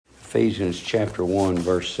Ephesians chapter 1,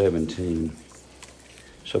 verse 17.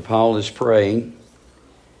 So Paul is praying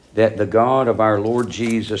that the God of our Lord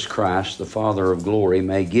Jesus Christ, the Father of glory,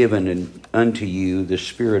 may give unto you the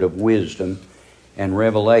spirit of wisdom and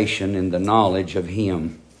revelation in the knowledge of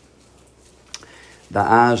Him, the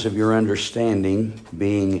eyes of your understanding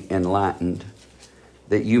being enlightened,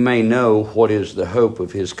 that you may know what is the hope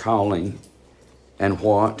of His calling, and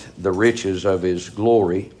what the riches of His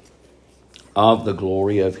glory, of the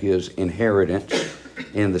glory of His inheritance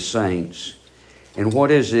in the saints, and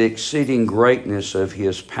what is the exceeding greatness of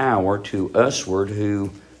His power to usward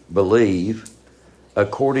who believe,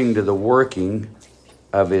 according to the working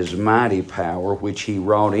of His mighty power, which He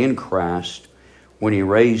wrought in Christ, when He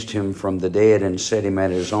raised Him from the dead and set Him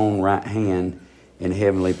at His own right hand in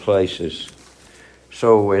heavenly places.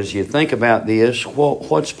 So as you think about this,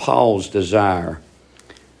 what's Paul's desire?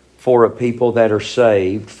 For a people that are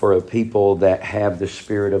saved, for a people that have the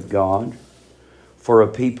Spirit of God, for a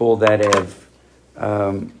people that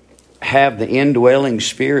have the indwelling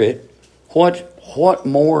Spirit, what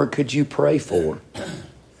more could you pray for?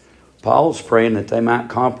 Paul's praying that they might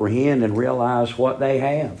comprehend and realize what they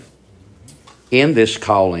have in this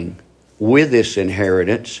calling, with this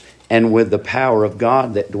inheritance, and with the power of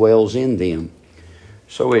God that dwells in them.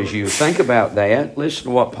 So as you think about that, listen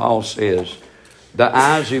to what Paul says. The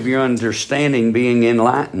eyes of your understanding being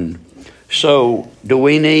enlightened. So, do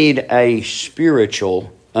we need a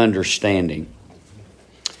spiritual understanding?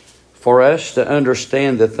 For us to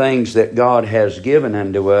understand the things that God has given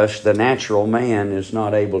unto us, the natural man is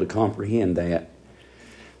not able to comprehend that.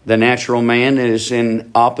 The natural man is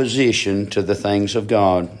in opposition to the things of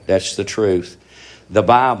God. That's the truth. The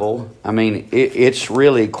Bible, it's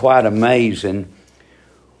really quite amazing.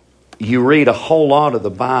 You read a whole lot of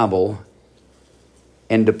the Bible,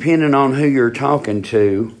 and depending on who you're talking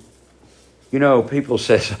to, people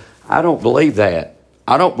say, I don't believe that.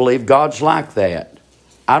 I don't believe God's like that.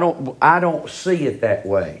 I don't see it that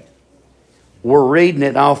way. We're reading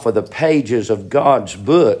it off of the pages of God's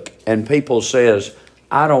book, and people says,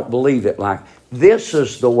 I don't believe it like this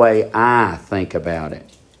is the way I think about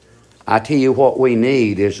it. I tell you what we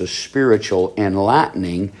need is a spiritual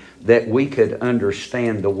enlightening that we could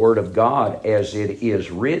understand the Word of God as it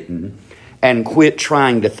is written, and quit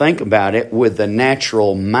trying to think about it with the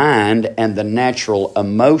natural mind and the natural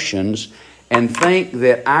emotions, and think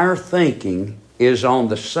that our thinking is on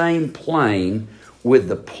the same plane with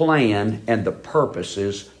the plan and the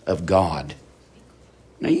purposes of God.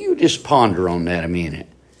 Now you just ponder on that a minute.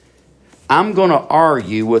 I'm going to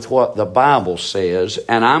argue with what the Bible says,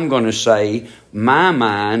 and I'm going to say my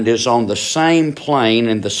mind is on the same plane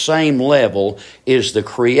and the same level as the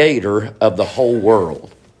Creator of the whole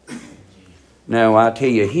world. No, I tell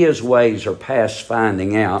you, His ways are past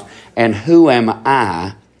finding out. And who am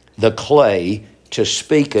I, the clay, to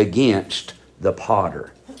speak against the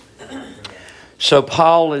potter? So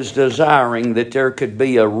Paul is desiring that there could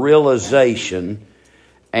be a realization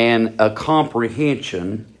and a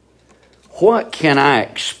comprehension. What can I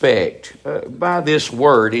expect? By this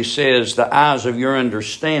word, he says, the eyes of your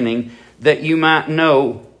understanding, that you might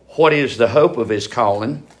know what is the hope of His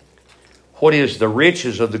calling, what is the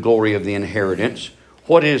riches of the glory of the inheritance?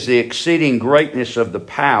 What is the exceeding greatness of the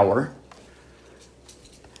power?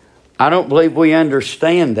 I don't believe we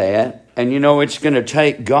understand that. And it's going to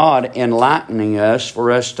take God enlightening us for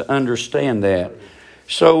us to understand that.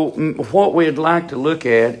 So what we'd like to look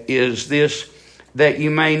at is this, that you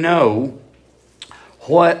may know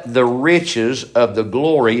what the riches of the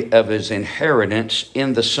glory of His inheritance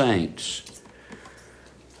in the saints.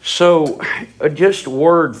 So, just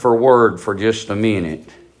word for just a minute.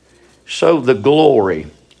 So, the glory.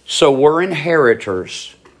 So, we're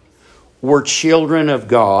inheritors. We're children of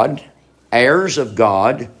God, heirs of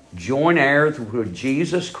God, joint heirs with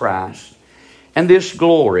Jesus Christ. And this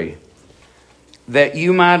glory, that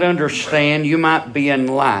you might understand, you might be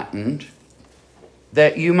enlightened,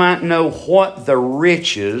 that you might know what the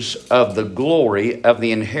riches of the glory of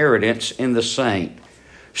the inheritance in the saint.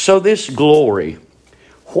 So, this glory,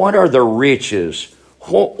 what are the riches?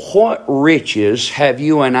 What riches have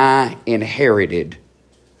you and I inherited?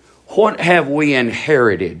 What have we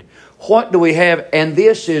inherited? What do we have? And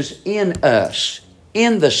this is in us,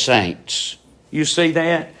 in the saints. You see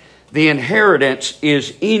that? The inheritance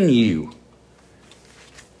is in you.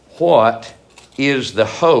 What is the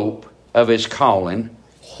hope of His calling?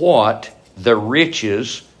 What the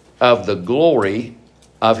riches of the glory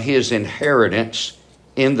of His inheritance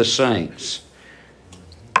in the saints?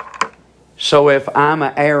 So if I'm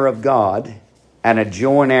an heir of God and a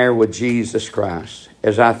joint heir with Jesus Christ,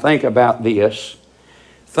 as I think about this,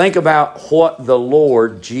 Think about what the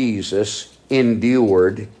Lord Jesus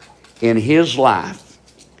endured in His life.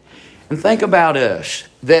 And think about us,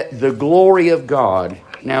 that the glory of God.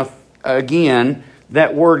 Now, again,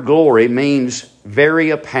 that word glory means very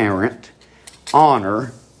apparent,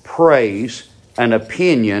 honor, praise, an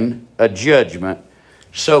opinion, a judgment.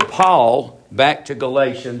 So Paul, back to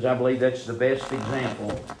Galatians, I believe that's the best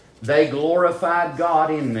example. They glorified God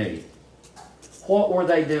in me. What were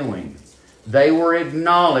they doing? They were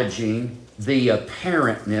acknowledging the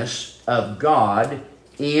apparentness of God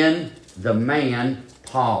in the man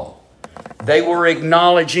Paul. They were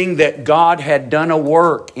acknowledging that God had done a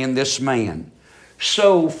work in this man.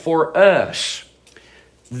 So for us,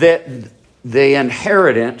 that the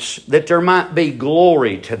inheritance, that there might be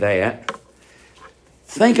glory to that,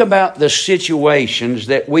 think about the situations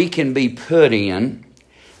that we can be put in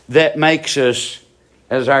that makes us,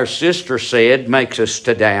 as our sister said, makes us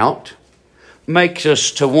to doubt, makes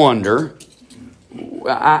us to wonder.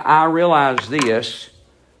 I realize this,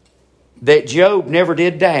 that Job never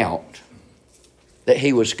did doubt that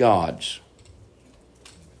he was God's.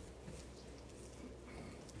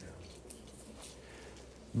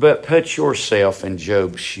 But put yourself in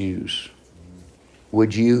Job's shoes.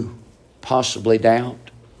 Would you possibly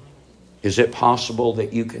doubt? Is it possible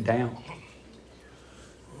that you could doubt?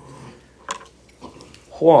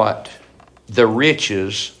 What the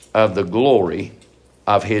riches of the glory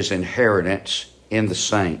of His inheritance in the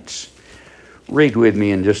saints. Read with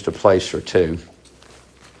me in just a place or two.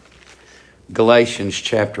 Galatians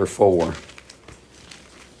chapter 4,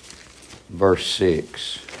 verse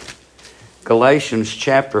 6. Galatians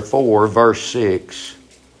chapter 4, verse 6.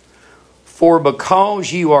 For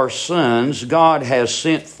because you are sons, God has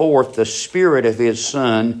sent forth the Spirit of His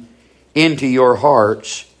Son into your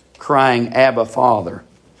hearts, crying, Abba, Father.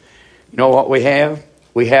 You know what we have?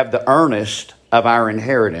 We have the earnest of our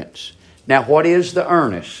inheritance. Now, what is the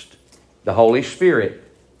earnest? The Holy Spirit,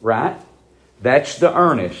 right? That's the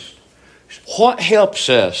earnest. What helps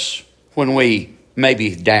us when we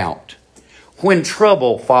maybe doubt? When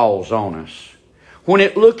trouble falls on us? When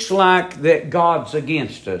it looks like that God's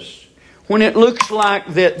against us? When it looks like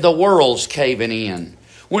that the world's caving in?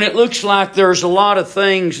 When it looks like there's a lot of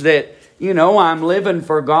things that, I'm living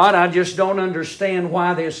for God, I just don't understand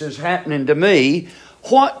why this is happening to me.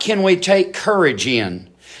 What can we take courage in?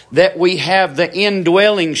 That we have the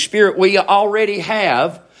indwelling Spirit. We already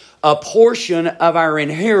have a portion of our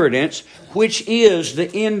inheritance, which is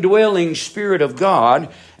the indwelling Spirit of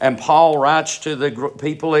God. And Paul writes to the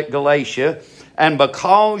people at Galatia, and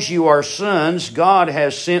because you are sons, God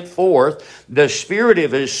has sent forth the Spirit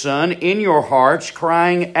of His Son in your hearts,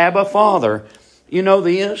 crying, Abba, Father. You know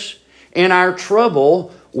this? In our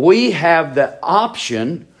trouble, we have the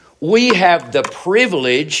option, we have the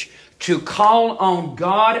privilege to call on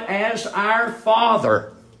God as our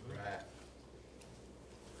Father.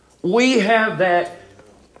 We have that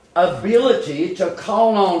ability to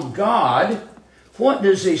call on God. What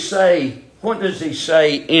does He say? What does He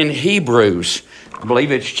say in Hebrews? I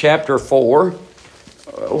believe it's chapter 4.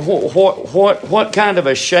 What kind of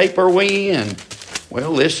a shape are we in?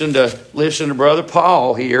 Well, listen to Brother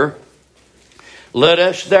Paul here. Let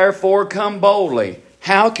us therefore come boldly.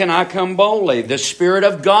 How can I come boldly? The Spirit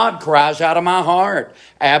of God cries out of my heart,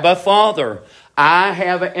 Abba, Father. I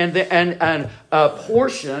have a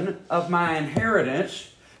portion of my inheritance.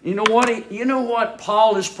 You know what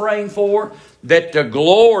Paul is praying for? That the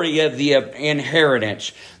glory of the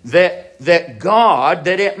inheritance, that God,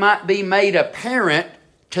 that it might be made apparent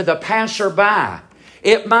to the passerby.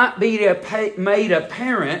 It might be made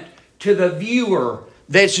apparent to the viewer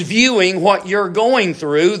that's viewing what you're going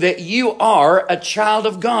through, that you are a child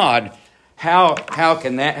of God. How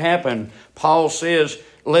can that happen? Paul says,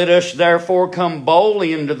 let us therefore come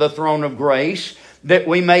boldly into the throne of grace, that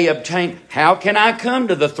we may obtain. How can I come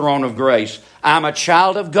to the throne of grace? I'm a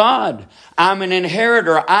child of God. I'm an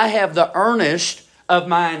inheritor. I have the earnest of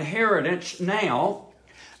my inheritance now.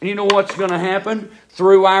 And you know what's going to happen?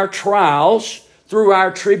 Through our trials, through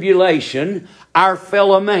our tribulation, our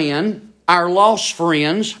fellow man, our lost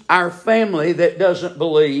friends, our family that doesn't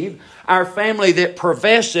believe, our family that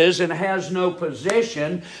professes and has no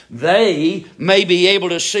possession, they may be able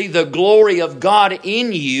to see the glory of God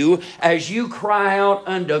in you as you cry out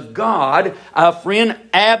unto God, friend,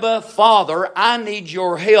 Abba, Father, I need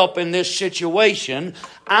your help in this situation.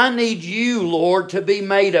 I need you, Lord, to be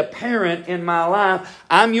made apparent in my life.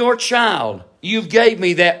 I'm your child. You've gave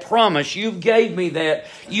me that promise. You've gave me that.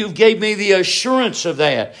 You've gave me the assurance of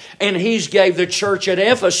that. And He's gave the church at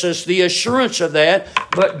Ephesus the assurance of that.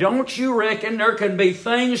 But don't you reckon there can be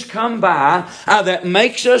things come by that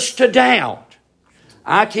makes us to doubt?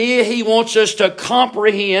 I tell you, He wants us to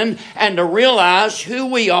comprehend and to realize who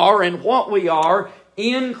we are and what we are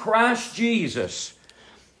in Christ Jesus.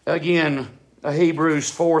 Again,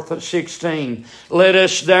 Hebrews 4:16. Let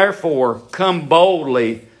us therefore come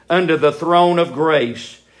boldly unto the throne of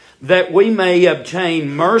grace, that we may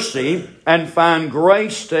obtain mercy and find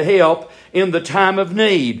grace to help in the time of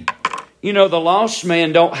need. You know, the lost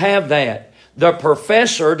man don't have that. The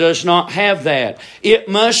professor does not have that. It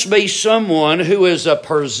must be someone who is a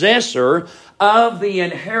possessor of the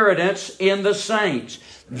inheritance in the saints.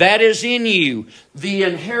 That is in you. The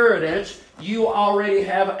inheritance, you already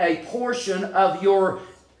have a portion of your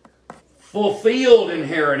fulfilled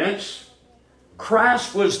inheritance.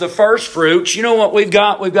 Christ was the first fruits. You know what we've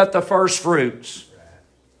got? We've got the first fruits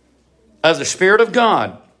of the Spirit of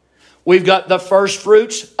God. We've got the first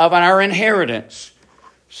fruits of our inheritance.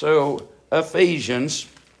 So, Ephesians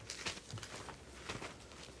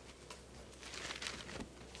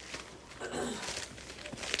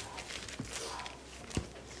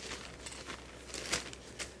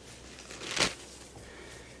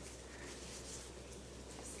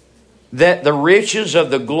that the riches of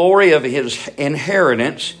the glory of His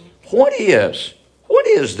inheritance, what is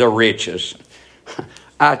the riches?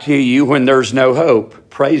 I tell you, when there's no hope,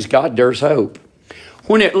 praise God, there's hope.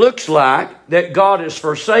 When it looks like that God has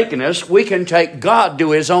forsaken us, we can take God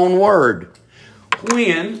to His own word.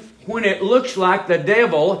 When it looks like the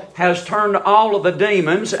devil has turned all of the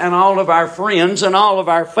demons and all of our friends and all of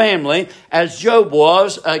our family, as Job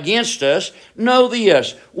was, against us, know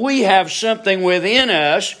this, we have something within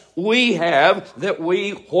us, what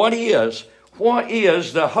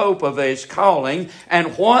is the hope of His calling,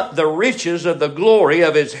 and what the riches of the glory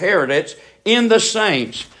of His inheritance in the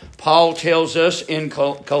saints. Paul tells us in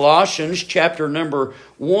Colossians chapter number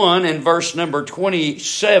 1 and verse number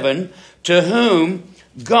 27, to whom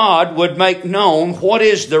God would make known what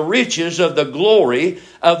is the riches of the glory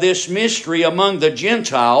of this mystery among the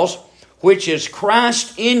Gentiles, which is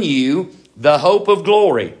Christ in you, the hope of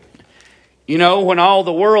glory. You know, when all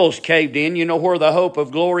the world's caved in, you know where the hope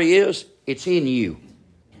of glory is? It's in you.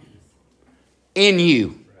 In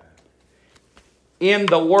you. In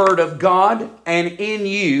the Word of God, and in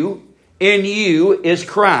you is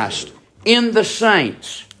Christ. In the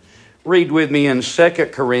saints. Read with me in 2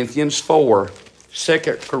 Corinthians 4. 2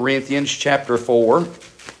 Corinthians chapter 4.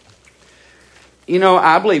 You know,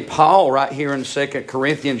 I believe Paul right here in 2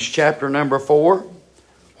 Corinthians chapter number 4,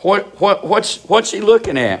 what's he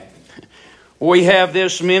looking at? We have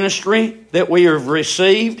this ministry that we have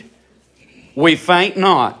received. We faint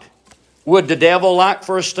not. Would the devil like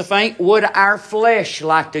for us to faint? Would our flesh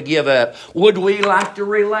like to give up? Would we like to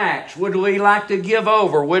relax? Would we like to give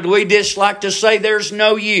over? Would we just like to say there's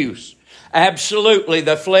no use? Absolutely,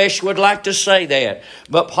 the flesh would like to say that.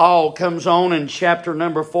 But Paul comes on in chapter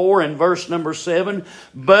number 4 and verse number 7.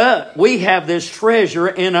 But we have this treasure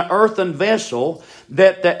in an earthen vessel,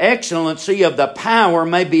 that the excellency of the power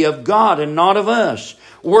may be of God and not of us.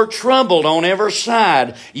 We're troubled on every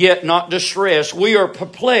side, yet not distressed. We are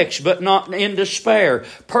perplexed, but not in despair.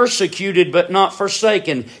 Persecuted, but not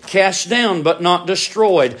forsaken. Cast down, but not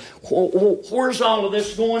destroyed. Where's all of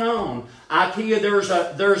this going on? I tell you, there's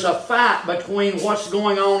a fight between what's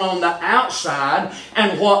going on the outside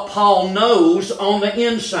and what Paul knows on the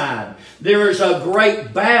inside. There is a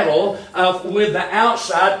great battle with the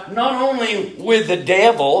outside, not only with the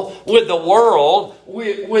devil, with the world,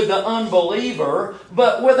 with the unbeliever,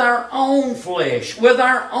 but with our own flesh, with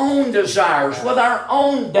our own desires, with our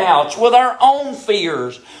own doubts, with our own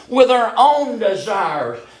fears, with our own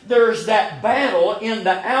desires. There's that battle in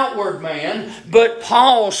the outward man, but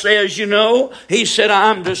Paul says, he said,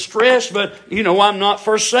 I'm distressed, but, I'm not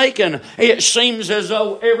forsaken. It seems as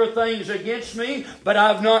though everything's against me, but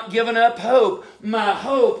I've not given up hope. My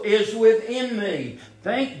hope is within me.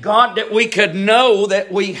 Thank God that we could know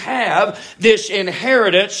that we have this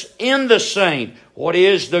inheritance in the saint. What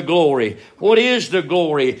is the glory? What is the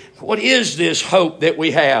glory? What is this hope that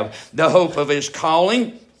we have? The hope of His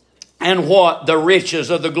calling. And what? The riches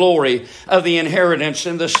of the glory of the inheritance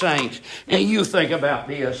in the saints. And you think about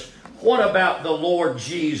this. What about the Lord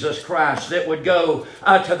Jesus Christ that would go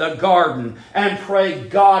to the garden and pray,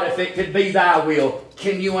 God, if it could be Thy will?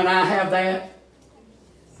 Can you and I have that?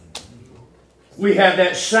 We have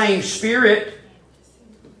that same Spirit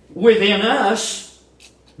within us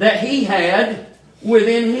that He had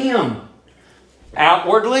within Him.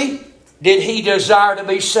 Outwardly, did He desire to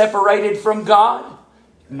be separated from God?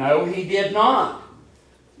 No, He did not.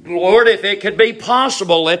 Lord, if it could be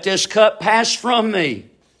possible, let this cup pass from me.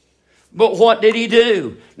 But what did he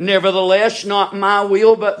do? Nevertheless, not my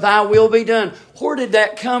will, but thy will be done. Where did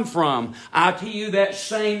that come from? I tell you, that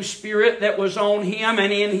same Spirit that was on him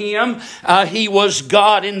and in him, he was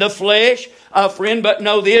God in the flesh. Friend, but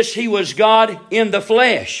know this, he was God in the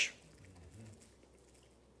flesh.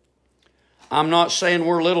 I'm not saying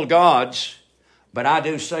we're little gods, but I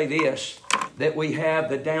do say this, that we have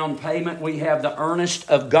the down payment, we have the earnest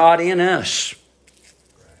of God in us.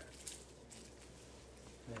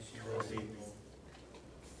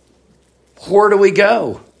 Where do we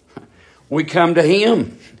go? We come to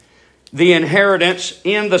Him. The inheritance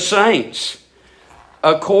in the saints,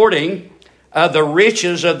 according the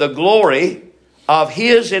riches of the glory of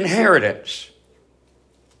His inheritance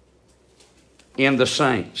in the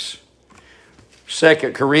saints.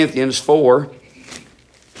 2 Corinthians 4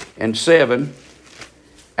 and 7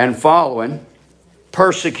 and following.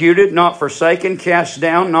 Persecuted, not forsaken, cast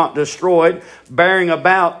down, not destroyed, bearing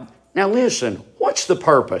about. Now listen, what's the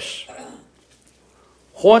purpose?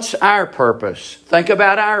 What's our purpose? Think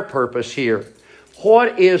about our purpose here.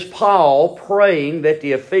 What is Paul praying that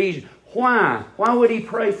the Ephesians... Why? Why would he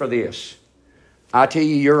pray for this? I tell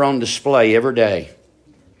you, you're on display every day.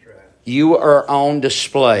 You are on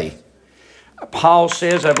display. Paul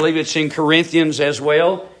says, I believe it's in Corinthians as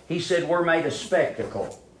well, he said we're made a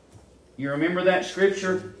spectacle. You remember that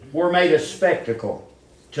scripture? We're made a spectacle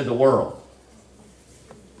to the world.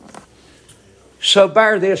 So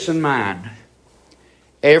bear this in mind.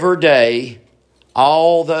 Every day,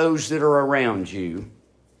 all those that are around you,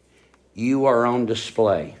 you are on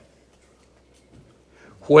display.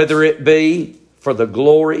 Whether it be for the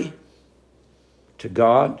glory to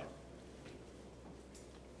God,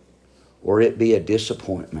 or it be a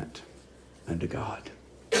disappointment unto God.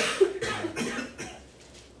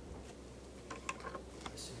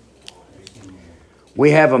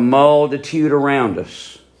 We have a multitude around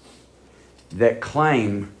us that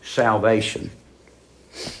claim salvation.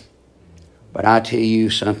 But I tell you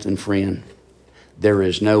something, friend. There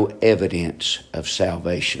is no evidence of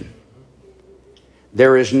salvation.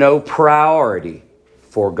 There is no priority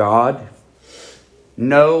for God.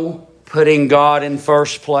 No putting God in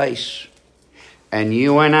first place. And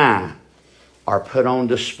you and I are put on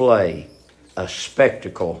display, a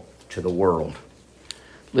spectacle to the world.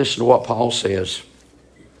 Listen to what Paul says.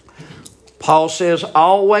 Paul says,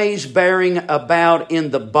 always bearing about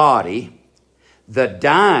in the body the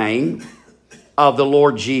dying of the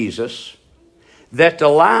Lord Jesus, that the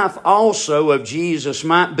life also of Jesus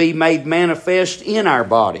might be made manifest in our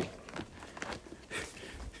body.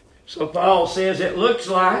 So Paul says it looks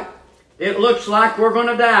like we're going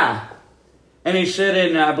to die. And he said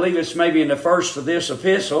in, I believe it's maybe in the first of this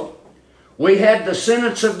epistle, we had the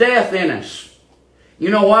sentence of death in us. You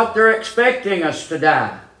know what? They're expecting us to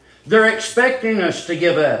die. They're expecting us to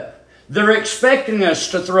give up. They're expecting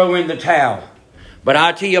us to throw in the towel. But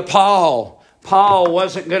I tell you, Paul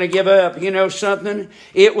wasn't going to give up. You know something?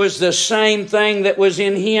 It was the same thing that was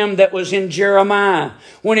in him that was in Jeremiah.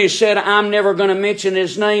 When he said, I'm never going to mention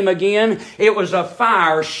his name again. It was a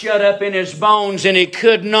fire shut up in his bones and he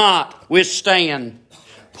could not withstand.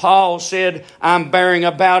 Paul said, I'm bearing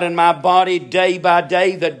about in my body day by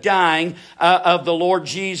day the dying of the Lord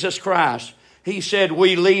Jesus Christ. He said,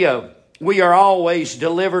 we live. We are always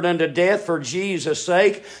delivered unto death for Jesus'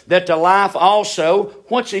 sake, that the life also,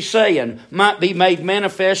 what's he saying, might be made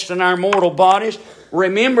manifest in our mortal bodies.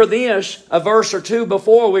 Remember this, a verse or two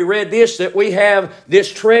before we read this, that we have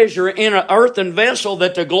this treasure in an earthen vessel,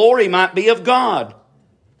 that the glory might be of God.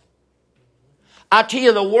 I tell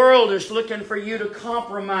you, the world is looking for you to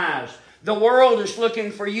compromise. The world is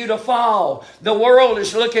looking for you to fall. The world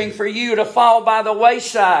is looking for you to fall by the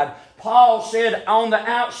wayside. Paul said, on the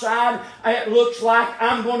outside, it looks like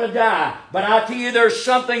I'm going to die. But I tell you, there's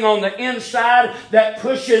something on the inside that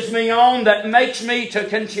pushes me on, that makes me to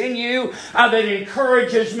continue, that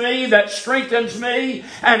encourages me, that strengthens me,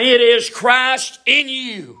 and it is Christ in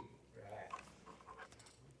you.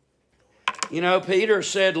 You know, Peter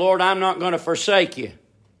said, Lord, I'm not going to forsake you.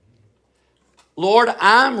 Lord,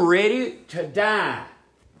 I'm ready to die.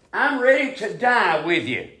 I'm ready to die with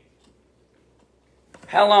you.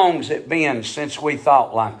 How long's it been since we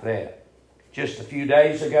thought like that? Just a few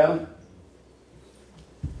days ago?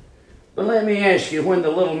 But let me ask you, when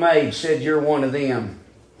the little maid said you're one of them,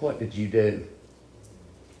 what did you do?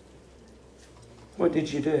 What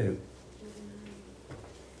did you do?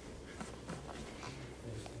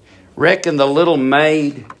 Reckon the little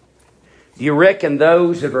maid, do you reckon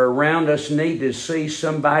those that are around us need to see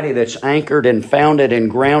somebody that's anchored and founded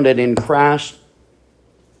and grounded in Christ?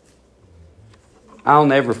 I'll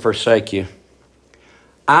never forsake you.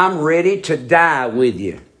 I'm ready to die with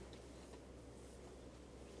you.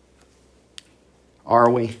 Are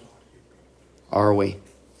we? Are we?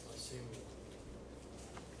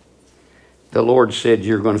 The Lord said,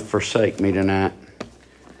 you're going to forsake me tonight.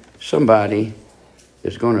 Somebody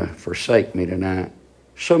is going to forsake me tonight.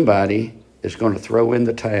 Somebody is going to throw in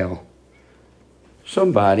the towel.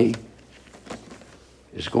 Somebody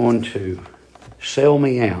is going to sell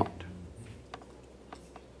me out.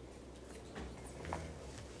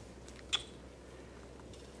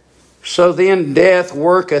 So then death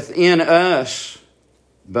worketh in us,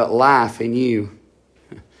 but life in you.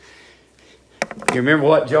 You remember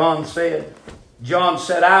what John said? John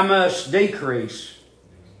said, I must decrease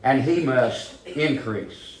and he must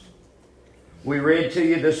increase. We read to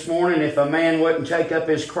you this morning, if a man wouldn't take up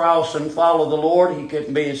his cross and follow the Lord, he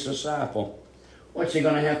couldn't be his disciple. What's he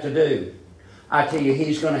going to have to do? I tell you,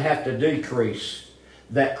 he's going to have to decrease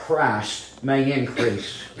that Christ may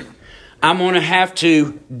increase. I'm going to have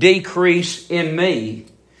to decrease in me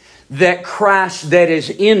that Christ that is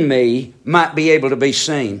in me might be able to be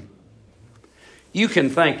seen. You can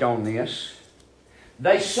think on this.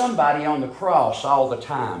 There's somebody on the cross all the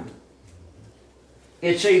time.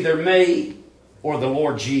 It's either me or the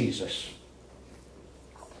Lord Jesus.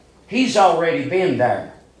 He's already been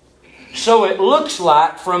there. So it looks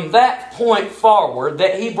like from that point forward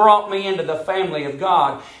that He brought me into the family of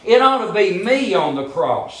God. It ought to be me on the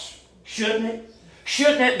cross, shouldn't it?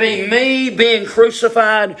 Shouldn't it be me being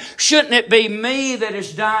crucified? Shouldn't it be me that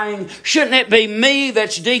is dying? Shouldn't it be me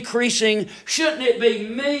that's decreasing? Shouldn't it be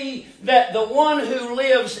me that the one who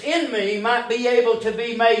lives in me might be able to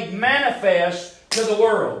be made manifest to the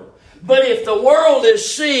world? But if the world is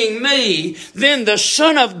seeing me, then the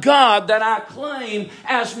Son of God that I claim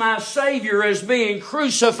as my Savior is being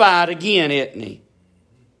crucified again, isn't He?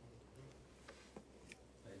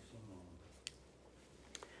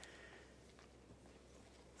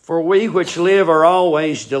 For we which live are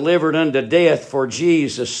always delivered unto death for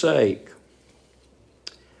Jesus' sake,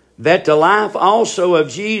 that the life also of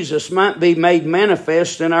Jesus might be made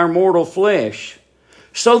manifest in our mortal flesh.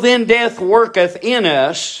 So then death worketh in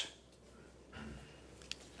us.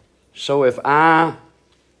 So if I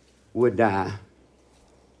would die,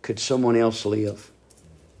 could someone else live?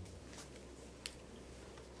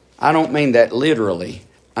 I don't mean that literally.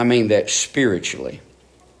 I mean that spiritually.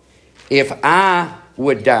 If I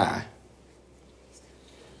would die,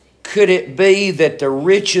 could it be that the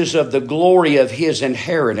riches of the glory of His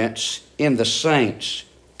inheritance in the saints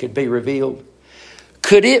could be revealed?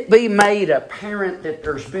 Could it be made apparent that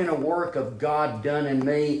there's been a work of God done in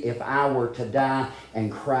me if I were to die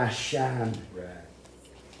and Christ shine? Right.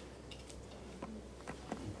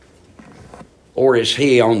 Or is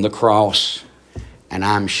He on the cross and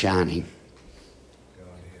I'm shining?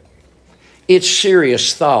 It's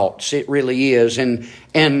serious thoughts, it really is, and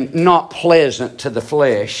not pleasant to the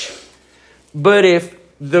flesh. But if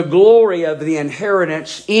the glory of the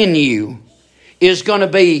inheritance in you is going to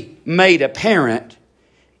be made apparent,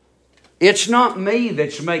 it's not me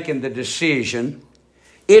that's making the decision.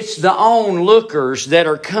 It's the onlookers that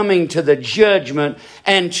are coming to the judgment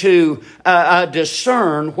and to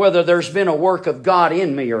discern whether there's been a work of God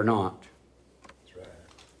in me or not.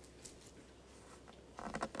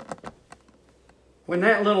 When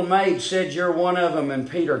that little maid said, "You're one of them," and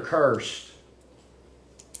Peter cursed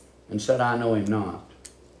and said, "I know him not,"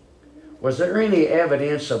 was there any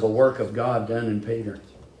evidence of a work of God done in Peter?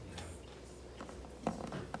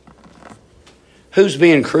 Who's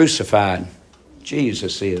being crucified?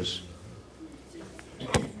 Jesus is.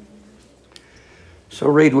 So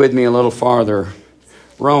read with me a little farther.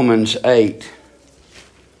 Romans 8.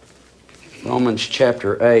 Romans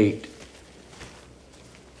chapter 8.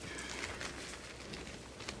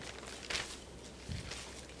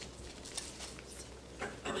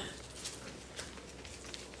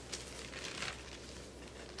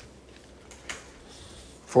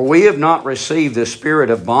 For we have not received the spirit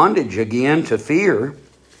of bondage again to fear,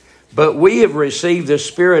 but we have received the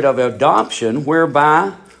spirit of adoption,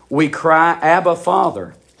 whereby we cry, Abba,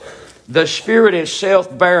 Father. The Spirit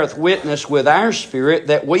itself beareth witness with our spirit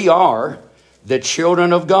that we are the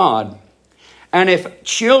children of God. And if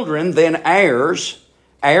children, then heirs,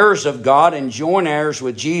 heirs of God, and joint heirs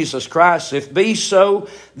with Jesus Christ, if be so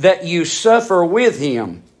that you suffer with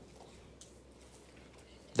Him,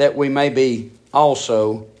 that we may be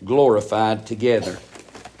also glorified together.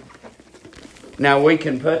 Now we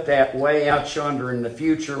can put that way out yonder in the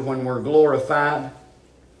future when we're glorified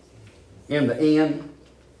in the end.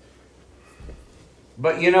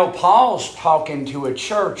 But you know, Paul's talking to a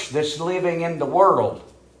church that's living in the world.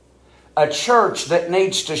 A church that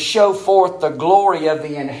needs to show forth the glory of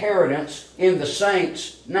the inheritance in the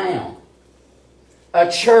saints now. A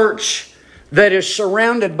church that is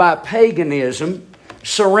surrounded by paganism,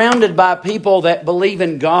 surrounded by people that believe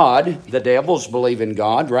in God. The devils believe in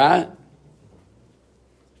God, right?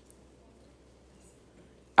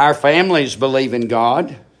 Our families believe in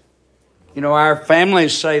God. You know, our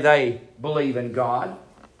families say they believe in God.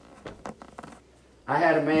 I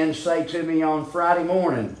had a man say to me on Friday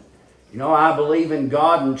morning, you know, I believe in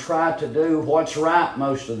God and try to do what's right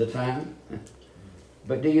most of the time.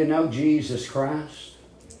 But do you know Jesus Christ?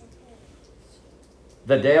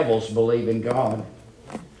 The devils believe in God.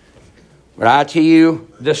 But I tell you,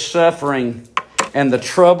 the suffering and the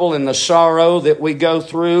trouble and the sorrow that we go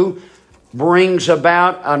through brings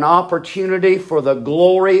about an opportunity for the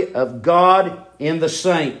glory of God in the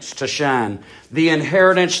saints to shine. The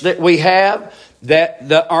inheritance that we have, that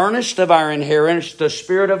the earnest of our inheritance, the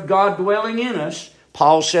Spirit of God dwelling in us.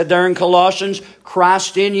 Paul said there in Colossians,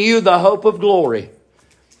 Christ in you, the hope of glory.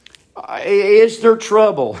 Is there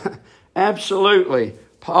trouble? Absolutely.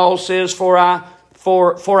 Paul says, For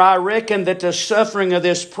I reckon that the suffering of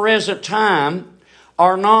this present time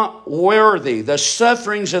are not worthy. The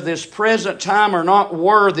sufferings of this present time are not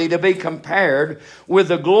worthy to be compared with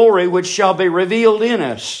the glory which shall be revealed in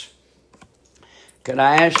us. Could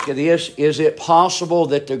I ask you this? Is it possible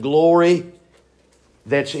that the glory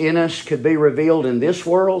that's in us could be revealed in this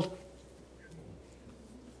world?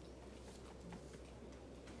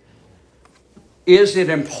 Is it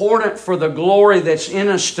important for the glory that's in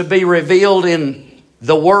us to be revealed in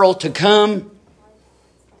the world to come?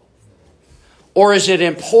 Or is it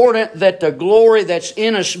important that the glory that's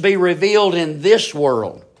in us be revealed in this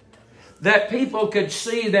world? That people could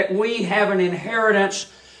see that we have an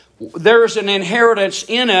inheritance. There's an inheritance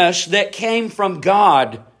in us that came from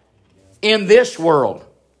God in this world.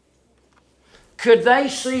 Could they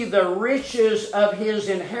see the riches of His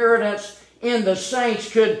inheritance in the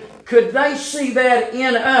saints? Could they see that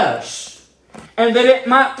in us? And that it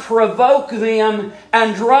might provoke them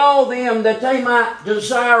and draw them, that they might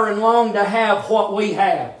desire and long to have what we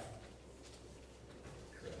have.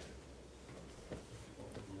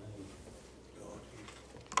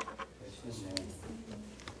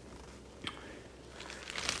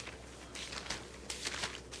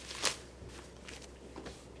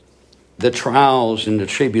 The trials and the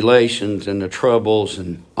tribulations and the troubles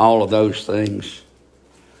and all of those things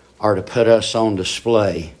are to put us on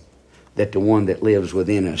display, that the one that lives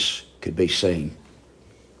within us could be seen.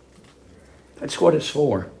 That's what it's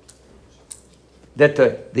for. That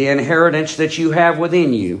the inheritance that you have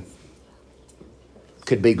within you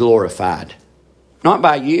could be glorified. Not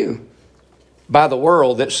by you, by the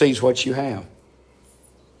world that sees what you have.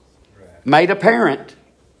 Made apparent.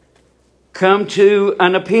 Come to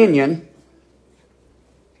an opinion.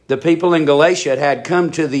 The people in Galatia had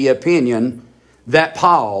come to the opinion that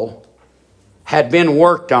Paul had been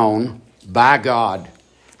worked on by God.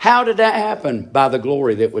 How did that happen? By the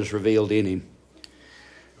glory that was revealed in him.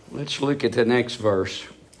 Let's look at the next verse.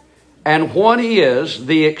 And what is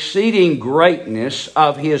the exceeding greatness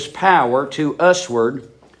of His power to usward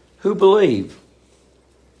who believe?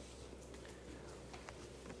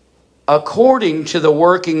 According to the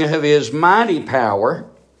working of His mighty power,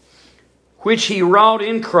 which He wrought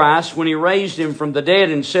in Christ when He raised Him from the dead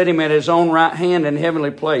and set Him at His own right hand in heavenly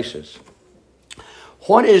places.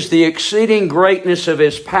 What is the exceeding greatness of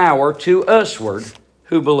His power to usward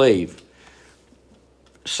who believe?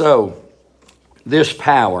 So, this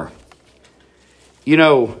power,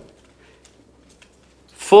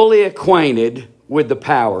 fully acquainted with the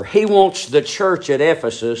power. He wants the church at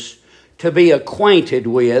Ephesus to be acquainted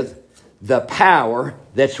with the power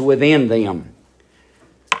that's within them.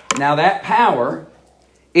 Now that power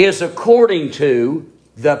is according to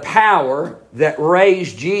the power that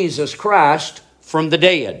raised Jesus Christ from the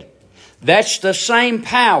dead. That's the same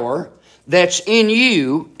power that's in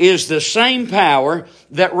you, is the same power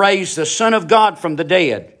that raised the Son of God from the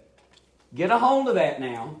dead. Get a hold of that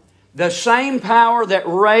now. The same power that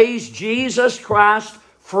raised Jesus Christ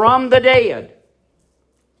from the dead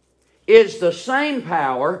is the same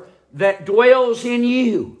power that dwells in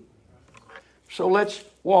you. So let's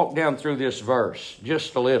walk down through this verse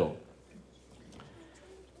just a little.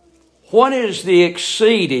 What is the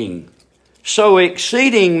exceeding? So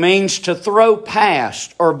exceeding means to throw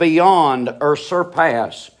past or beyond or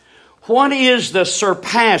surpass. What is the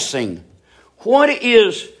surpassing? What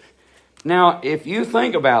is... Now, if you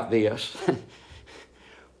think about this,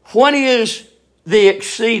 what is the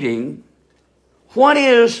exceeding? What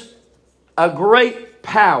is a great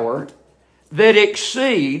power that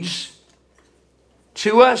exceeds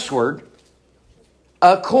to usward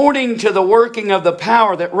according to the working of the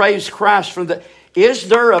power that raised Christ from the... Is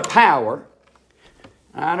there a power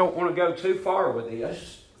I don't want to go too far with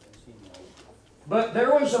this. But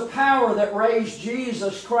there was a power that raised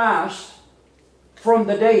Jesus Christ from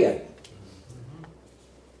the dead.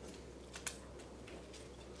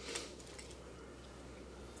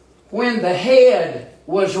 When the head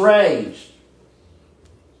was raised,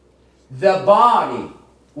 the body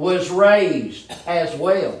was raised as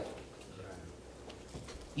well.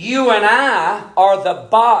 You and I are the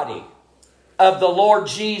body of the Lord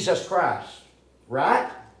Jesus Christ. Right?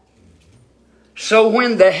 So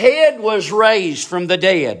when the head was raised from the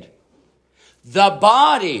dead, the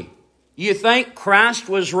body, you think Christ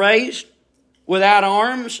was raised without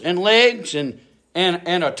arms and legs and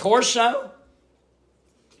a torso?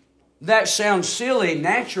 That sounds silly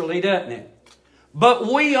naturally, doesn't it?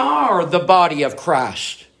 But we are the body of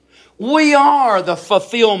Christ. We are the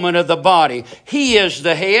fulfillment of the body. He is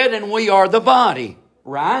the head and we are the body.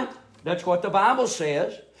 Right? That's what the Bible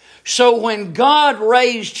says. So when God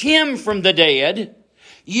raised Him from the dead,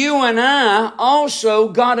 you and I also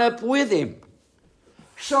got up with Him.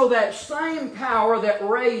 So that same power that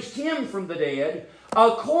raised Him from the dead,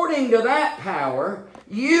 according to that power,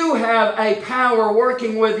 you have a power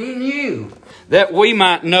working within you, that we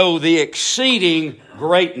might know the exceeding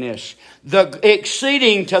greatness. The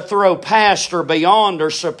exceeding to throw past or beyond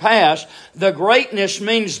or surpass. The greatness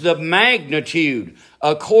means the magnitude,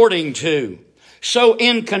 according to. So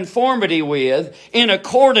in conformity with, in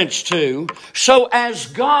accordance to, so as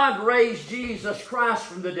God raised Jesus Christ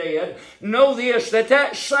from the dead, know this,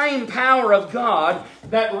 that same power of God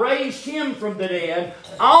that raised Him from the dead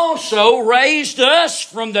also raised us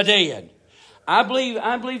from the dead. I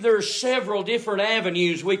believe there are several different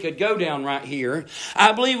avenues we could go down right here.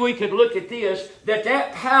 I believe we could look at this,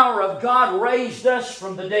 that power of God raised us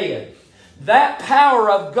from the dead. That power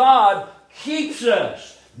of God keeps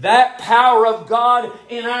us. That power of God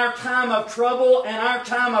in our time of trouble and our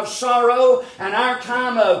time of sorrow and our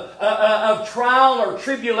time of trial or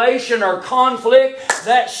tribulation or conflict,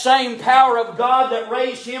 that same power of God that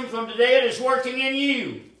raised Him from the dead is working in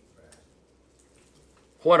you.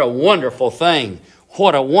 What a wonderful thing.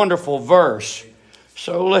 What a wonderful verse.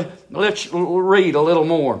 So let's read a little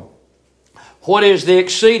more. What is the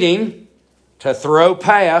exceeding? To throw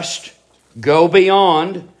past, go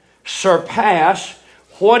beyond, surpass.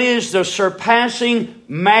 What is the surpassing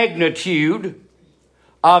magnitude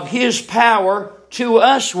of His power to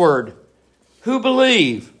usward who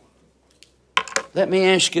believe? Let me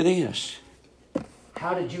ask you this.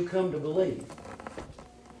 How did you come to believe?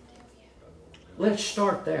 Let's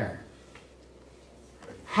start there.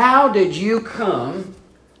 How did you come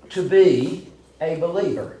to be a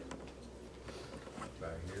believer?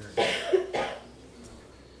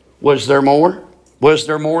 Was there more? Was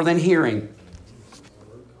there more than hearing?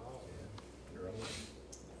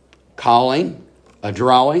 Calling, a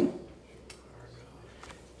drawing.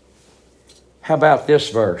 How about this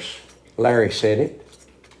verse? Larry said it.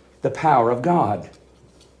 The power of God.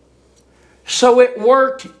 So it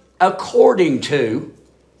worked according to,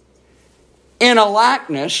 in a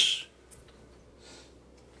likeness,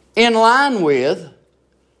 in line with,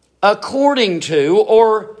 according to,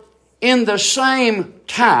 or in the same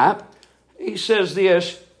type. He says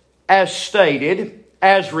this, as stated,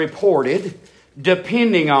 as reported,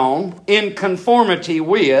 depending on, in conformity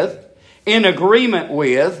with, in agreement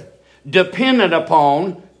with, dependent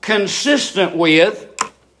upon, consistent with.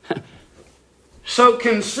 So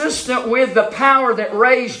consistent with the power that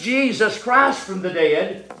raised Jesus Christ from the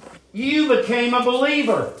dead, you became a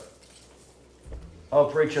believer. Oh,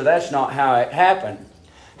 preacher, that's not how it happened.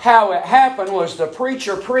 How it happened was the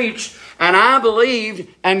preacher preached, and I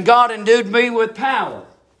believed, and God endued me with power.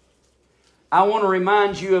 I want to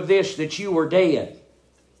remind you of this, that you were dead.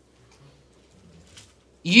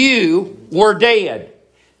 You were dead.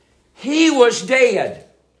 He was dead.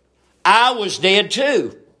 I was dead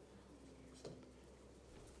too.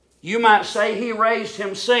 You might say He raised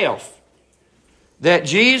Himself. That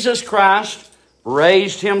Jesus Christ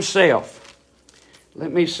raised Himself.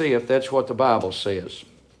 Let me see if that's what the Bible says.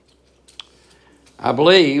 I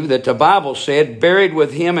believe that the Bible said, buried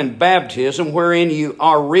with Him in baptism, wherein you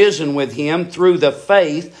are risen with Him through the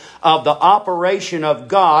faith of the operation of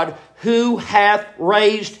God, who hath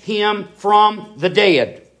raised Him from the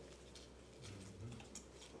dead.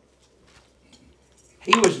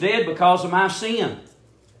 He was dead because of my sin.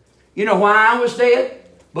 You know why I was dead?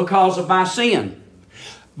 Because of my sin.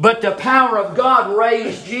 But the power of God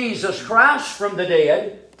raised Jesus Christ from the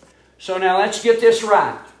dead. So now let's get this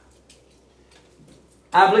right.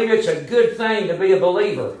 I believe it's a good thing to be a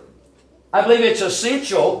believer. I believe it's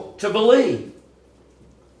essential to believe.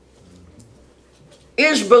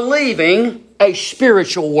 Is believing a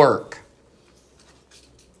spiritual work.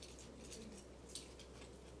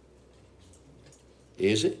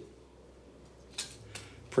 Is it?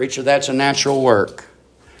 Preacher, that's a natural work.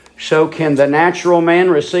 So can the natural man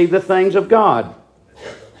receive the things of God?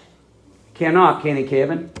 Cannot, can he,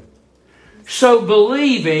 Kevin? So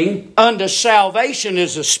believing unto salvation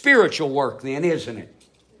is a spiritual work then, isn't it?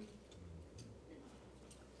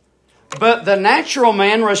 But the natural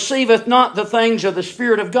man receiveth not the things of the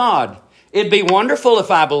Spirit of God. It'd be wonderful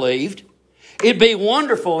if I believed. It'd be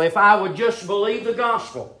wonderful if I would just believe the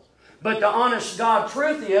gospel. But the honest God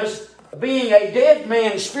truth is, being a dead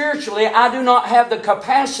man spiritually, I do not have the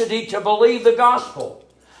capacity to believe the gospel.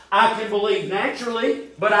 I can believe naturally,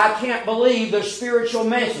 but I can't believe the spiritual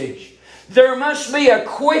message. There must be a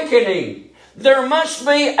quickening. There must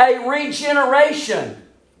be a regeneration.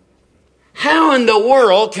 How in the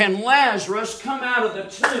world can Lazarus come out of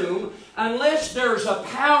the tomb unless there's a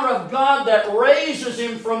power of God that raises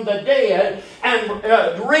him from the dead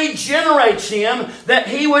and regenerates him, that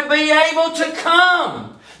he would be able to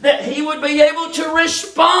come, that he would be able to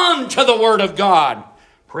respond to the Word of God?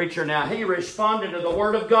 Preacher, now he responded to the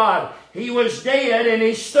Word of God. He was dead and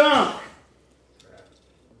he stunk.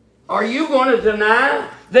 Are you going to deny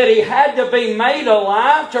that he had to be made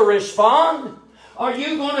alive to respond? Are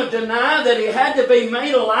you going to deny that he had to be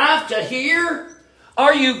made alive to hear?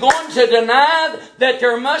 Are you going to deny that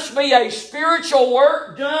there must be a spiritual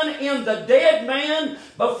work done in the dead man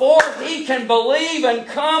before he can believe and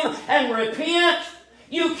come and repent?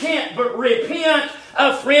 You can't repent,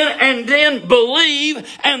 friend, and then believe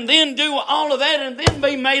and then do all of that and then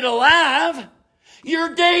be made alive.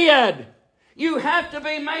 You're dead. You have to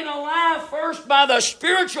be made alive first by the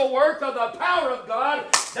spiritual work of the power of God,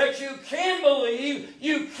 that you can believe,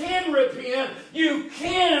 you can repent, you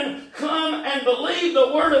can come and believe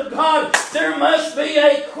the Word of God. There must be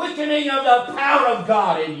a quickening of the power of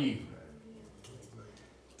God in you.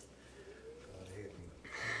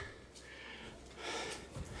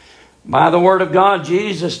 By the Word of God,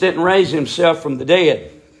 Jesus didn't raise Himself from the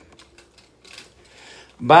dead.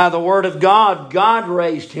 By the Word of God, God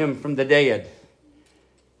raised Him from the dead.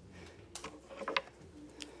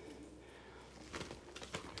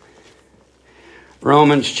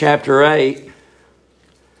 Romans chapter 8.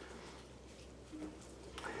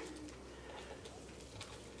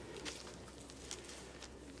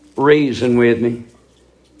 Reason with me.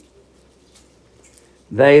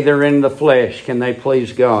 They that are in the flesh, can they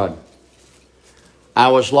please God? I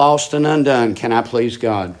was lost and undone. Can I please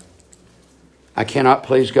God? I cannot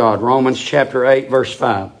please God. Romans chapter 8, verse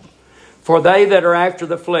 5. For they that are after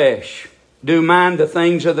the flesh do mind the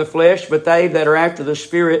things of the flesh, but they that are after the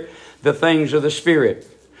Spirit, the things of the Spirit.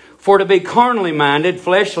 For to be carnally minded,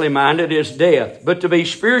 fleshly minded is death, but to be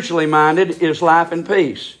spiritually minded is life and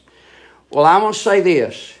peace. Well, I want to say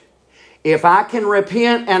this. If I can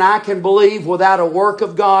repent and I can believe without a work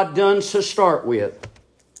of God done to start with,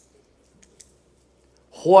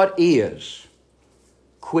 what is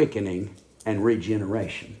quickening and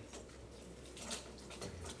regeneration?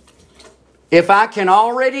 If I can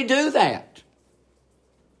already do that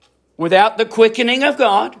without the quickening of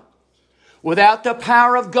God, without the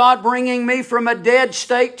power of God bringing me from a dead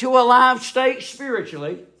state to a live state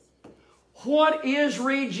spiritually, what is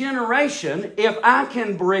regeneration if I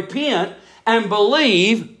can repent and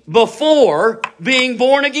believe before being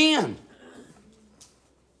born again?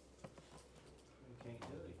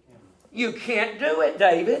 You can't do it,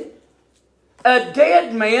 David. A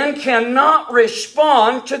dead man cannot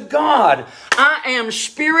respond to God. I am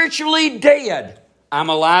spiritually dead. I'm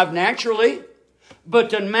alive naturally,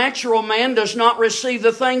 but the natural man does not receive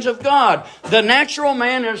the things of God. The natural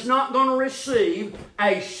man is not going to receive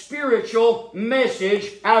a spiritual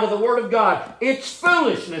message out of the Word of God. It's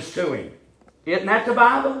foolishness to him. Isn't that the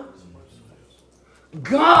Bible?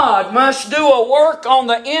 God must do a work on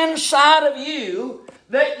the inside of you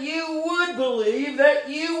that you would believe, that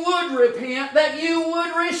you would repent, that you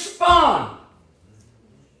would respond.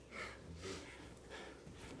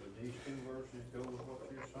 These two verses go with what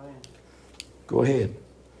you're saying. Go ahead.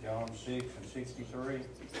 John 6 and 63.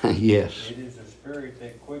 Yes. It is the Spirit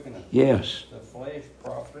that quickeneth. Yes. The flesh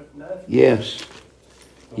profiteth nothing. Yes.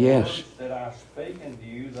 The Yes. words that I speak unto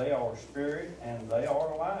you, they are spirit and they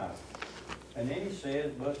are life. And then he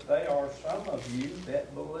says, but they are some of you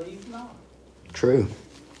that believe not. True.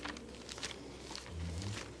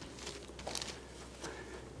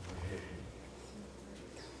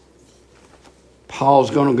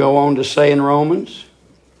 Paul's going to go on to say in Romans,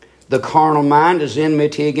 the carnal mind is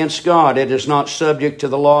enmity against God. It is not subject to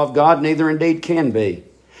the law of God, neither indeed can be.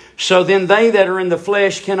 So then they that are in the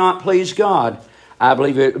flesh cannot please God. I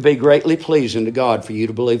believe it would be greatly pleasing to God for you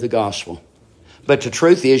to believe the gospel. But the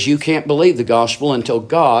truth is, you can't believe the gospel until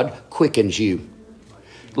God quickens you.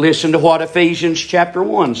 Listen to what Ephesians chapter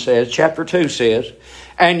 1 says, chapter 2 says.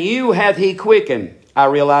 And you hath He quickened. I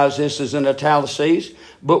realize this is in italics,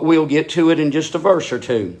 but we'll get to it in just a verse or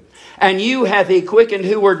two. And you hath He quickened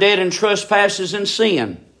who were dead in trespasses and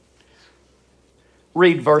sin.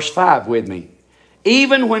 Read verse 5 with me.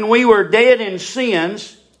 Even when we were dead in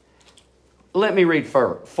sins, let me read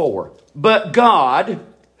 4. But God,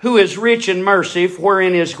 who is rich in mercy,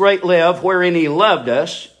 wherein His great love, wherein He loved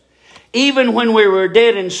us, even when we were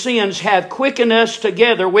dead in sins, hath quickened us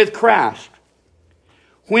together with Christ.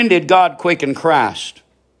 When did God quicken Christ?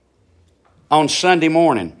 On Sunday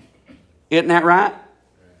morning. Isn't that right?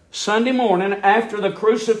 Sunday morning after the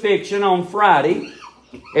crucifixion on Friday,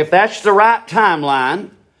 if that's the right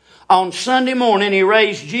timeline, on Sunday morning He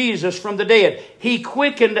raised Jesus from the dead. He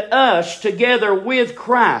quickened us together with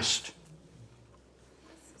Christ.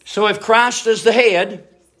 So if Christ is the head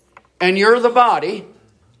and you're the body,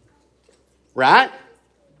 right?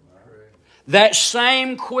 That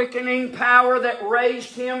same quickening power that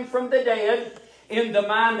raised Him from the dead, in the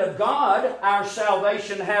mind of God, our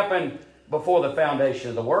salvation happened before the foundation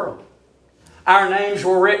of the world. Our names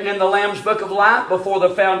were written in the Lamb's Book of Life before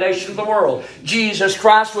the foundation of the world. Jesus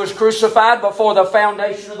Christ was crucified before the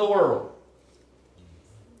foundation of the world.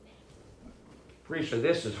 Preacher,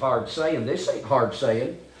 this is hard saying. This ain't hard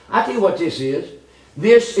saying. I tell you what this is.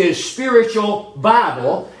 This is spiritual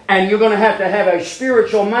Bible, and you're going to have a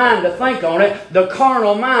spiritual mind to think on it. The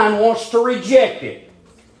carnal mind wants to reject it.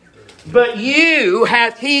 But you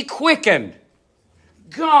hath He quickened.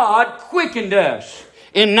 God quickened us.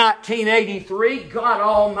 In 1983, God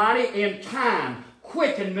Almighty in time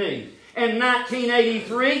quickened me. In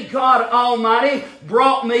 1983, God Almighty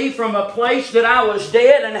brought me from a place that I was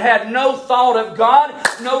dead and had no thought of God,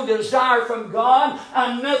 no desire from God,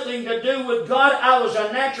 nothing to do with God. I was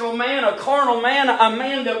a natural man, a carnal man, a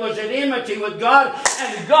man that was at enmity with God.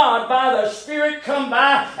 And God, by the Spirit, come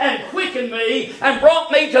by and quickened me and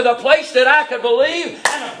brought me to the place that I could believe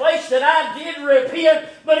and a place that I did repent.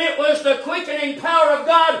 But it was the quickening power of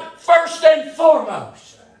God first and foremost.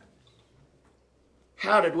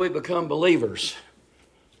 How did we become believers?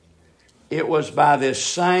 It was by this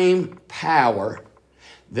same power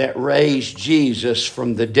that raised Jesus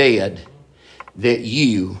from the dead that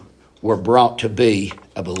you were brought to be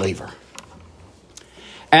a believer.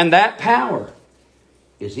 And that power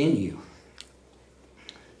is in you.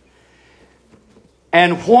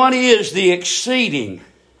 And what is the exceeding?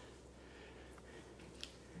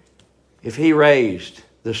 If He raised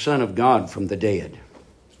the Son of God from the dead,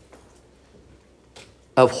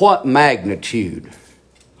 of what magnitude?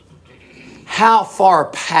 How far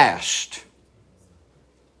past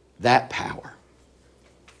that power?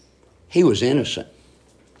 He was innocent,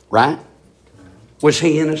 right? Was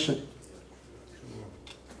He innocent?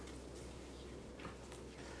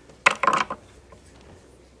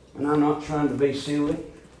 And I'm not trying to be silly,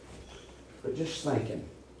 but just thinking,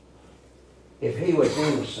 if He was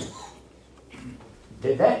innocent,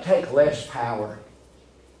 did that take less power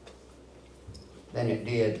than it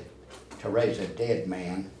did to raise a dead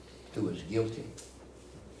man who was guilty?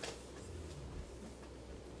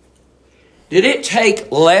 Did it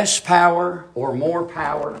take less power or more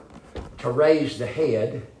power to raise the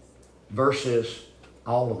head versus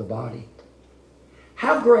all of the body?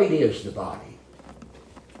 How great is the body?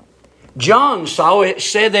 John saw it,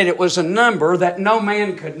 said that it was a number that no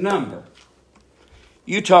man could number.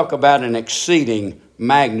 You talk about an exceeding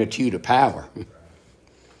magnitude of power.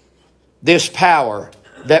 This power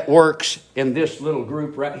that works in this little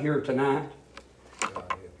group right here tonight.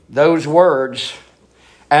 Those words.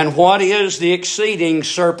 And what is the exceeding,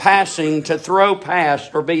 surpassing, to throw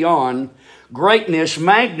past or beyond greatness,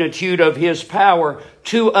 magnitude of His power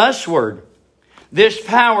to usward. This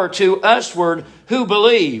power to usward who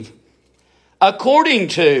believe. According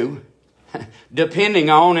to,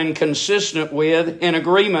 depending on and consistent with, in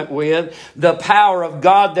agreement with, the power of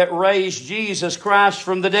God that raised Jesus Christ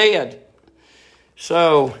from the dead.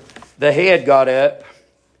 So the head got up.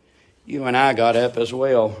 You and I got up as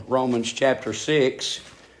well. Romans chapter 6.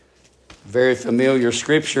 Very familiar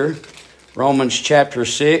scripture. Romans chapter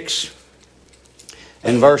 6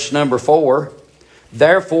 and verse number 4.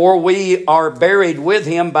 Therefore we are buried with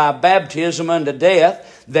Him by baptism unto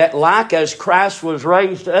death, that like as Christ was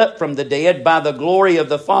raised up from the dead by the glory of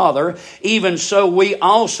the Father, even so we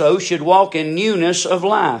also should walk in newness of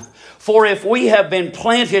life. For if we have been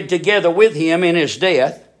planted together with Him in His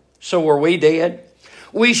death, so were we dead,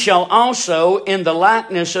 we shall also in the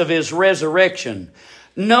likeness of His resurrection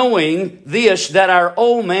knowing this, that our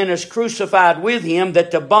old man is crucified with him,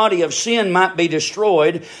 that the body of sin might be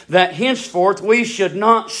destroyed, that henceforth we should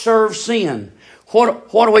not serve sin.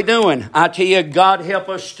 What are we doing? I tell you, God help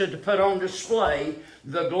us to put on display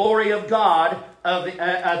the glory of God, of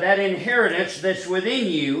that inheritance that's within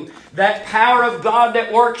you, that power of God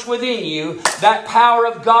that works within you, that power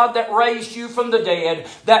of God that raised you from the dead,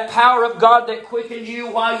 that power of God that quickened you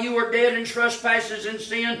while you were dead in trespasses and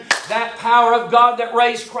sin, that power of God that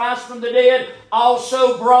raised Christ from the dead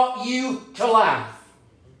also brought you to life.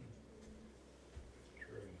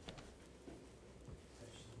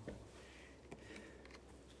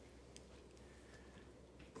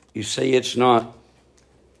 You see, it's not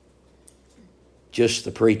just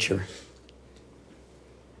the preacher.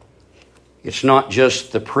 It's not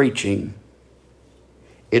just the preaching.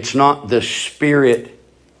 It's not the Spirit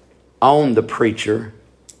on the preacher,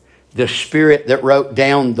 the Spirit that wrote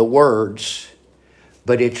down the words,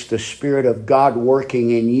 but it's the Spirit of God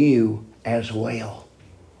working in you as well.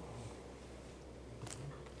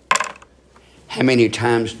 How many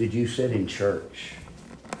times did you sit in church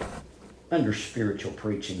under spiritual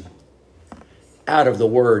preaching, out of the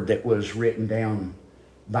Word that was written down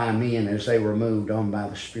by men as they were moved on by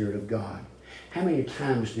the Spirit of God? How many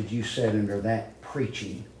times did you sit under that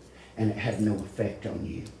preaching and it had no effect on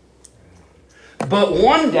you? But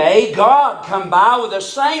one day, God come by with the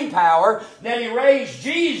same power that He raised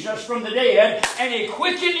Jesus from the dead, and He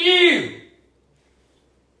quickened you.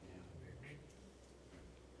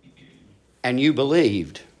 And you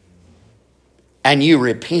believed. And you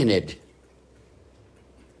repented.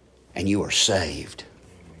 And you are saved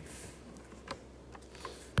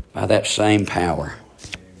by that same power.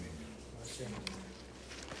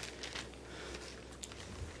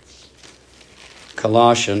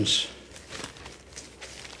 Colossians,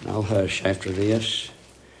 I'll hush after this.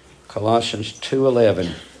 Colossians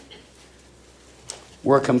 2:11.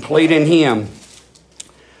 We're complete in Him.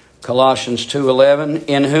 Colossians 2:11,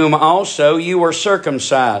 in whom also you were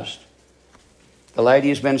circumcised. The lady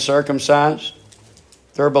has been circumcised.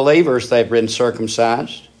 They're believers, they've been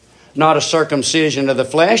circumcised. Not a circumcision of the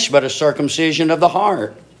flesh, but a circumcision of the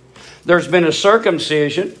heart. There's been a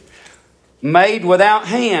circumcision made without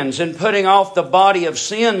hands, and putting off the body of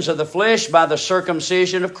sins of the flesh by the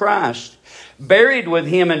circumcision of Christ. Buried with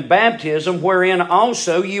Him in baptism, wherein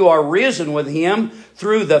also you are risen with Him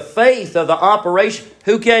through the faith of the operation.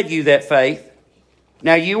 Who gave you that faith?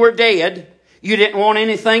 Now you were dead. You didn't want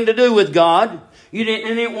anything to do with God. You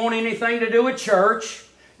didn't want anything to do with church.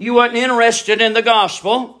 You wasn't interested in the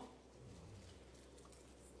gospel.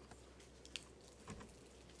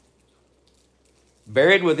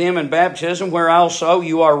 Buried with Him in baptism, where also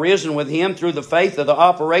you are risen with Him through the faith of the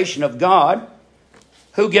operation of God.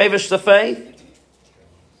 Who gave us the faith?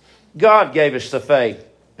 God gave us the faith.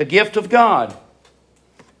 The gift of God.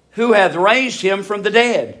 Who hath raised Him from the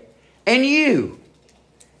dead. And you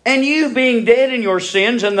being dead in your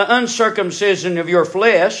sins and the uncircumcision of your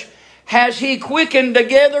flesh, has He quickened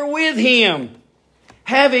together with Him,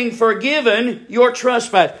 having forgiven your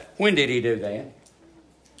trespass. When did He do that?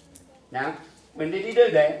 Now, when did He do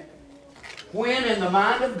that? When in the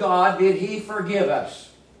mind of God did He forgive us?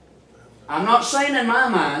 I'm not saying in my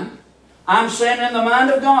mind. I'm saying in the mind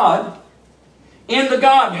of God. In the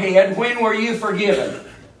Godhead, when were you forgiven?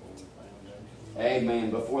 Amen.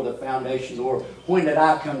 Before the foundation of the world. When did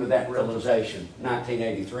I come to that realization?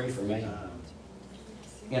 1983 for me.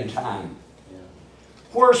 In time.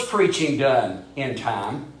 Where's preaching done? In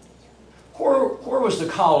time. Where was the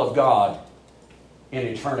call of God? In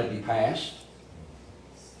eternity past.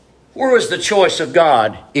 Where was the choice of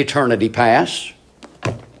God? Eternity past.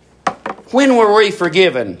 When were we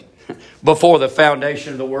forgiven? Before the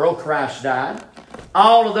foundation of the world, Christ died.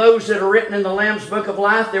 All of those that are written in the Lamb's Book of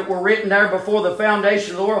Life that were written there before the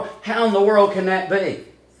foundation of the world, how in the world can that be?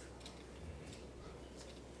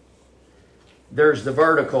 There's the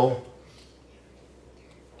vertical.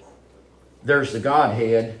 There's the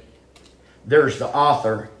Godhead. There's the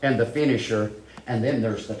author and the finisher. And then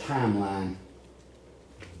there's the timeline.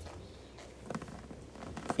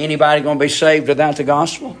 Anybody going to be saved without the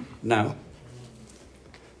gospel? No.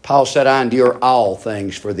 Paul said, I endure all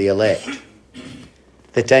things for the elect,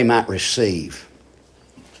 that they might receive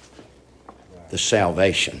the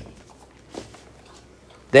salvation.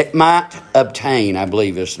 That might obtain, I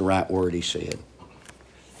believe is the right word he said.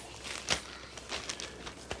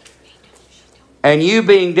 And you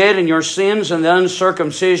being dead in your sins and the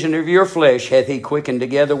uncircumcision of your flesh hath He quickened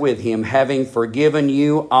together with Him, having forgiven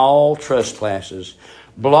you all trespasses,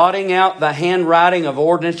 blotting out the handwriting of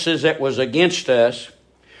ordinances that was against us,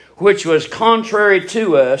 which was contrary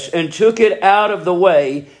to us, and took it out of the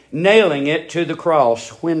way, nailing it to the cross.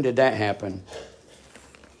 When did that happen?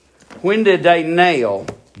 When did they nail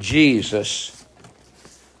Jesus,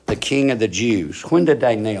 the King of the Jews? When did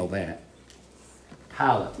they nail that?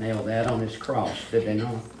 Pilate nailed that on his cross, did they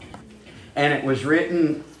not? And it was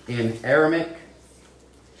written in Aramaic,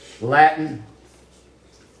 Latin,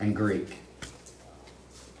 and Greek.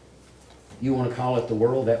 You want to call it the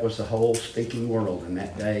world? That was the whole speaking world in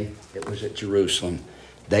that day. It was at Jerusalem.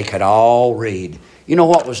 They could all read. You know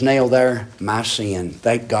what was nailed there? My sin.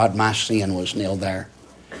 Thank God my sin was nailed there.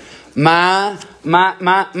 My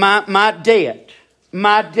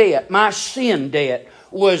debt, my sin debt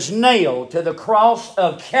was nailed to the cross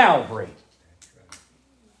of Calvary.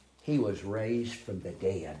 He was raised from the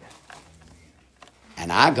dead.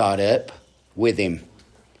 And I got up with him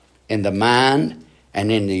in the mind and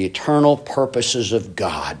in the eternal purposes of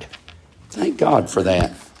God. Thank God for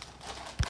that.